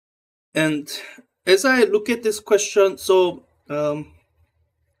And as I look at this question, so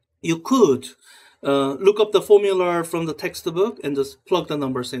you could look up the formula from the textbook and just plug the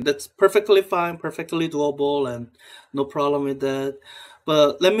numbers in. That's perfectly fine, perfectly doable, and no problem with that.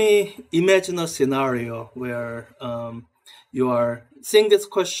 But let me imagine a scenario where you are seeing this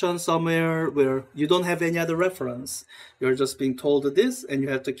question somewhere where you don't have any other reference. You're just being told this and you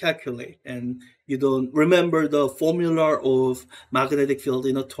have to calculate, and you don't remember the formula of magnetic field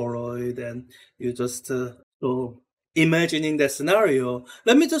in a toroid, and you just so imagining that scenario.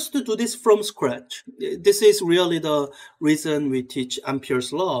 Let me just do this from scratch. This is really the reason we teach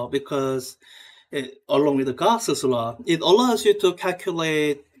Ampere's law, because along with the Gauss's law, it allows you to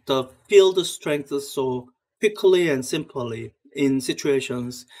calculate the field strength so quickly and simply in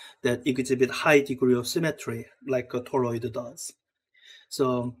situations that exhibit high degree of symmetry, like a toroid does.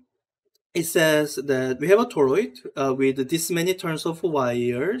 So it says that we have a toroid with this many turns of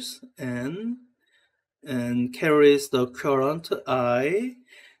wires and carries the current I.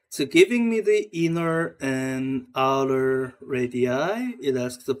 So giving me the inner and outer radii, it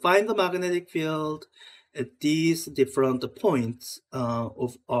asks to find the magnetic field at these different points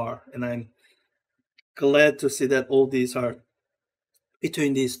of R. And I'm glad to see that all these are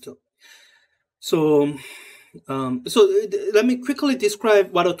between these two. So, let me quickly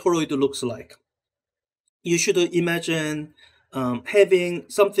describe what a toroid looks like. You should imagine having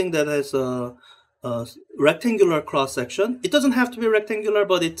something that has a rectangular cross section. It doesn't have to be rectangular,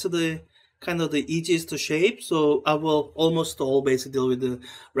 but it's the kind of the easiest shape. So I will almost always deal with the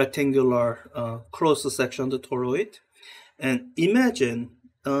rectangular cross section, the toroid. And imagine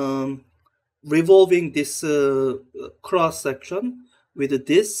revolving this cross section with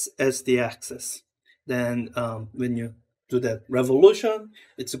this as the axis. Then when you do that revolution,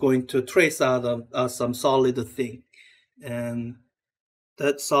 it's going to trace out some solid thing. And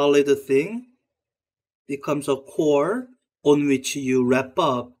that solid thing becomes a core on which you wrap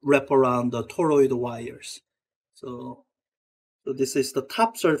around the toroid wires. So this is the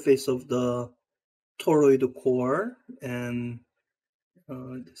top surface of the toroid core, and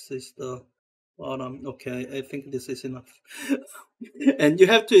this is the bottom. Okay, I think this is enough. And you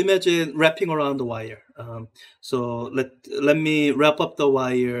have to imagine wrapping around the wire. So let me wrap up the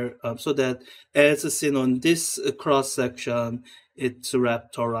wire so that as seen on this cross section, it's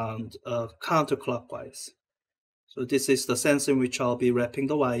wrapped around counterclockwise. So this is the sense in which I'll be wrapping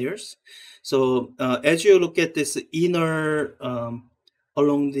the wires. So as you look at this inner,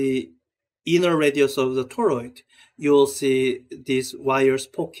 along the inner radius of the toroid, you'll see these wires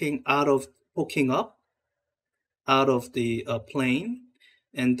poking up out of the plane,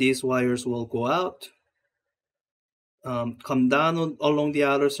 and these wires will go out, come down along the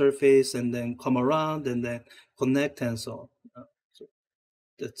outer surface, and then come around, and then connect, and so on. So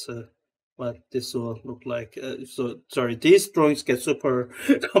that's what this will look like. So sorry, these drawings get super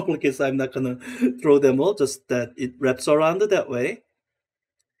complicated, so I'm not gonna draw them all, just that it wraps around that way.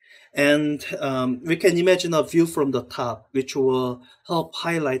 And we can imagine a view from the top, which will help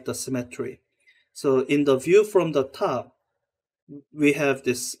highlight the symmetry. So in the view from the top, we have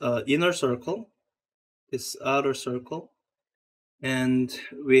this inner circle, this outer circle, and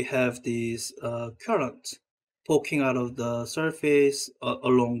we have these currents poking out of the surface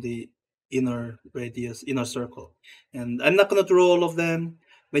along the inner radius, inner circle. And I'm not going to draw all of them.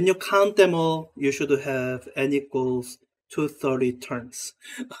 When you count them all, you should have n equals 230 turns.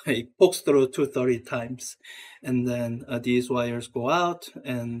 It pokes through 230 times. And then these wires go out,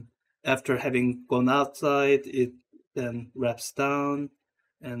 and after having gone outside, it then wraps down.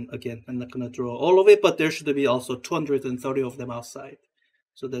 And again, I'm not going to draw all of it, but there should be also 230 of them outside,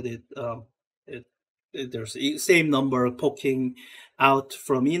 so that there's the same number poking out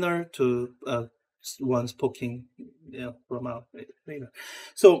from inner to ones poking from out.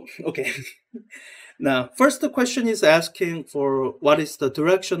 So, okay. Now, first the question is asking for what is the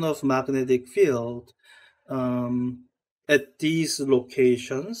direction of magnetic field at these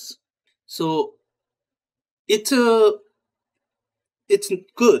locations. So it's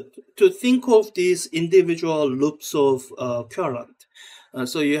good to think of these individual loops of current.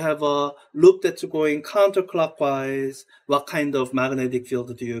 So you have a loop that's going counterclockwise. What kind of magnetic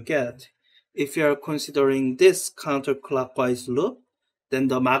field do you get? If you're considering this counterclockwise loop, then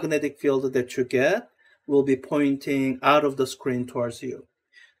the magnetic field that you get will be pointing out of the screen towards you.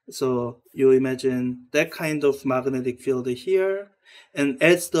 So you imagine that kind of magnetic field here, and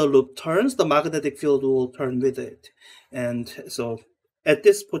as the loop turns, the magnetic field will turn with it. And so at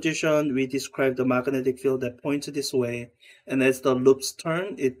this position, we describe the magnetic field that points this way. And as the loops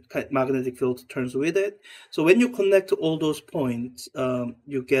turn, magnetic field turns with it. So when you connect all those points,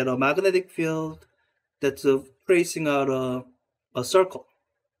 you get a magnetic field that's tracing out a circle.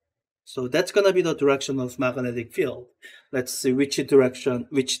 So that's going to be the direction of magnetic field. Let's see which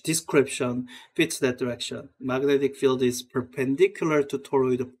description fits that direction. Magnetic field is perpendicular to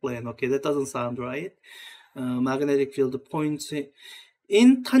toroid plane. Okay, that doesn't sound right. Magnetic field points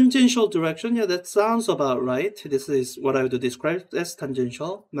in tangential direction. Yeah, that sounds about right. This is what I would describe as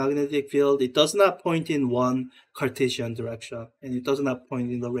tangential. Magnetic field, it does not point in one Cartesian direction, and it does not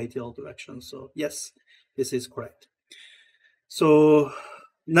point in the radial direction. So yes, this is correct. So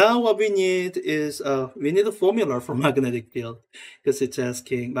now what we need is we need a formula for magnetic field, because it's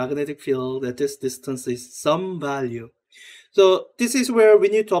asking magnetic field at this distance is some value. So this is where we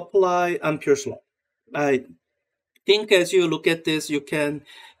need to apply Ampere's law. I think as you look at this, you can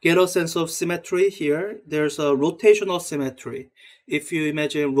get a sense of symmetry here. There's a rotational symmetry. If you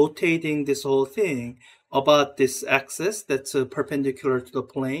imagine rotating this whole thing about this axis that's perpendicular to the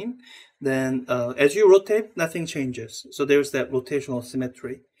plane, then as you rotate, nothing changes. So there's that rotational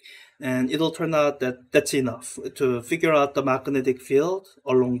symmetry. And it'll turn out that that's enough to figure out the magnetic field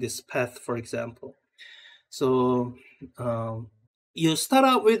along this path, for example. So you start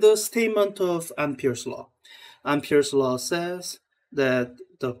out with a statement of Ampere's law. Ampere's law says that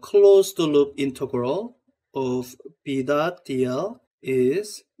the closed loop integral of B dot dl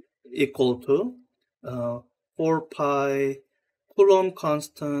is equal to 4 pi Coulomb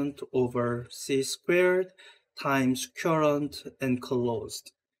constant over c squared times current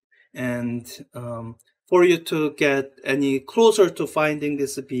enclosed. And for you to get any closer to finding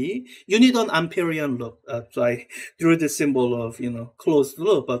this B, you need an Amperian loop. So I drew the symbol of, closed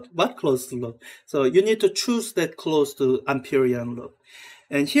loop, but what closed loop? So you need to choose that closed Amperian loop.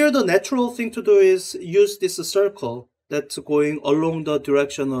 And here the natural thing to do is use this circle that's going along the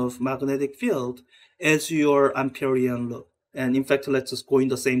direction of magnetic field as your Amperian loop. And in fact, let's just go in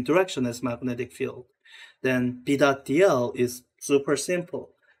the same direction as magnetic field. Then B dot dl is super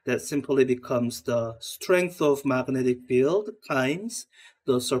simple. That simply becomes the strength of magnetic field times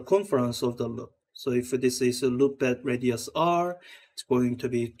the circumference of the loop. So if this is a loop at radius r, it's going to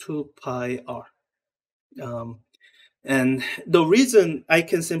be 2 pi r. And the reason I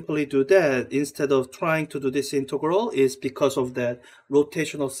can simply do that instead of trying to do this integral is because of that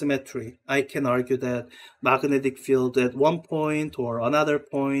rotational symmetry. I can argue that magnetic field at one point or another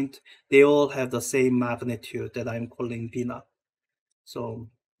point, they all have the same magnitude that I'm calling B naught. So,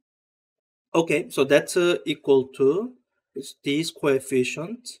 okay, so that's equal to these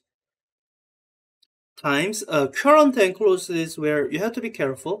coefficients times current enclosed is where you have to be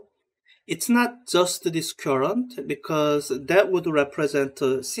careful. It's not just this current, because that would represent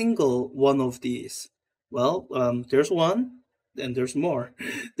a single one of these. Well, there's one, and there's more.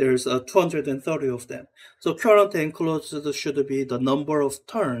 There's 230 of them. So current enclosed should be the number of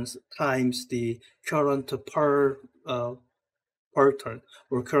turns times the current per turn,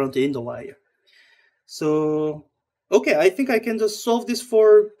 or current in the wire. So, okay, I think I can just solve this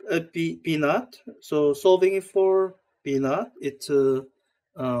for B naught. So solving it for B naught, it's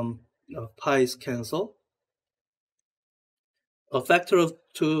pi's cancel. A factor of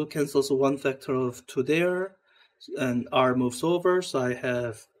 2 cancels one factor of 2 there, and r moves over, so I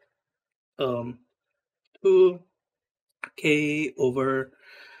have 2k over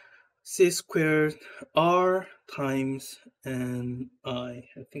c squared r times, and I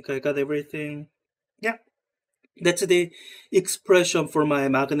think I got everything. Yeah, that's the expression for my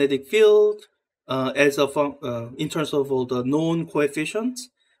magnetic field as a in terms of all the known coefficients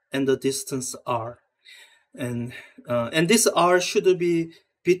and the distance r. And this r should be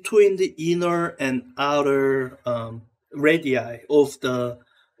between the inner and outer radii of the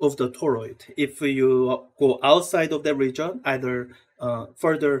toroid. If you go outside of that region, either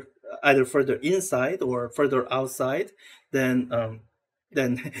further inside or further outside, then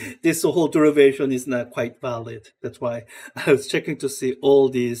this whole derivation is not quite valid. That's why I was checking to see all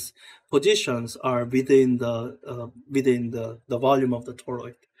these positions are within the volume of the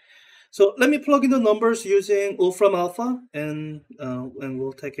toroid. So let me plug in the numbers using Wolfram alpha, and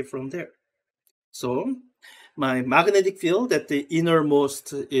we'll take it from there. So my magnetic field at the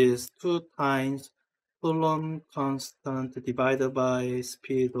innermost is 2 times Coulomb constant divided by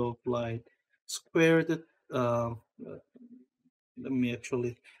speed of light squared. Let me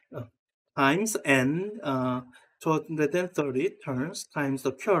actually times n 230 turns times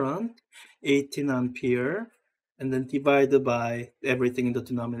the current 18 ampere, and then divided by everything in the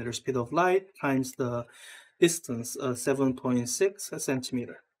denominator, speed of light times the distance, 7.6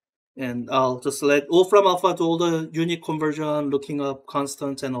 centimeter. And I'll just let Wolfram Alpha do all the unit conversion, looking up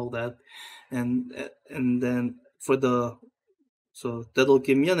constants and all that. And then for the, so that'll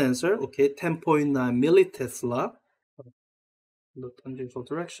give me an answer, okay, 10.9 millitesla, the tangential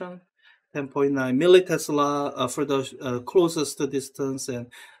direction, 10.9 millitesla for the closest distance, and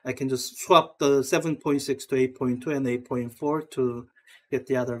I can just swap the 7.6 to 8.2 and 8.4 to get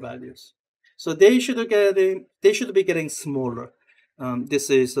the other values. So they should be getting smaller. This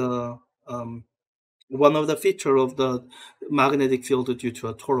is one of the feature of the magnetic field due to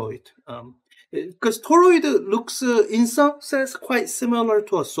a toroid. Because toroid looks in some sense quite similar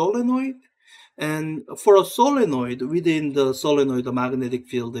to a solenoid. And for a solenoid, within the solenoid, the magnetic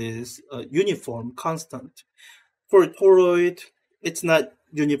field is uniform, constant. For a toroid, it's not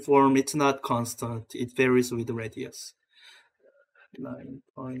uniform, it's not constant, it varies with the radius.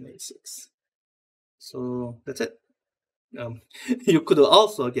 9.86. So that's it. You could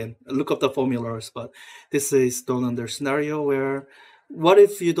also, again, look up the formulas, but this is done under scenario where, what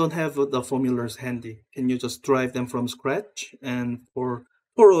if you don't have the formulas handy? Can you just derive them from scratch? And for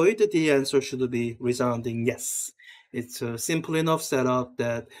toroid, the answer should be resounding yes. It's a simple enough setup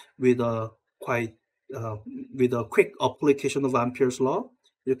that with a quick application of Ampere's law,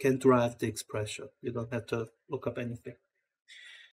 you can derive the expression. You don't have to look up anything.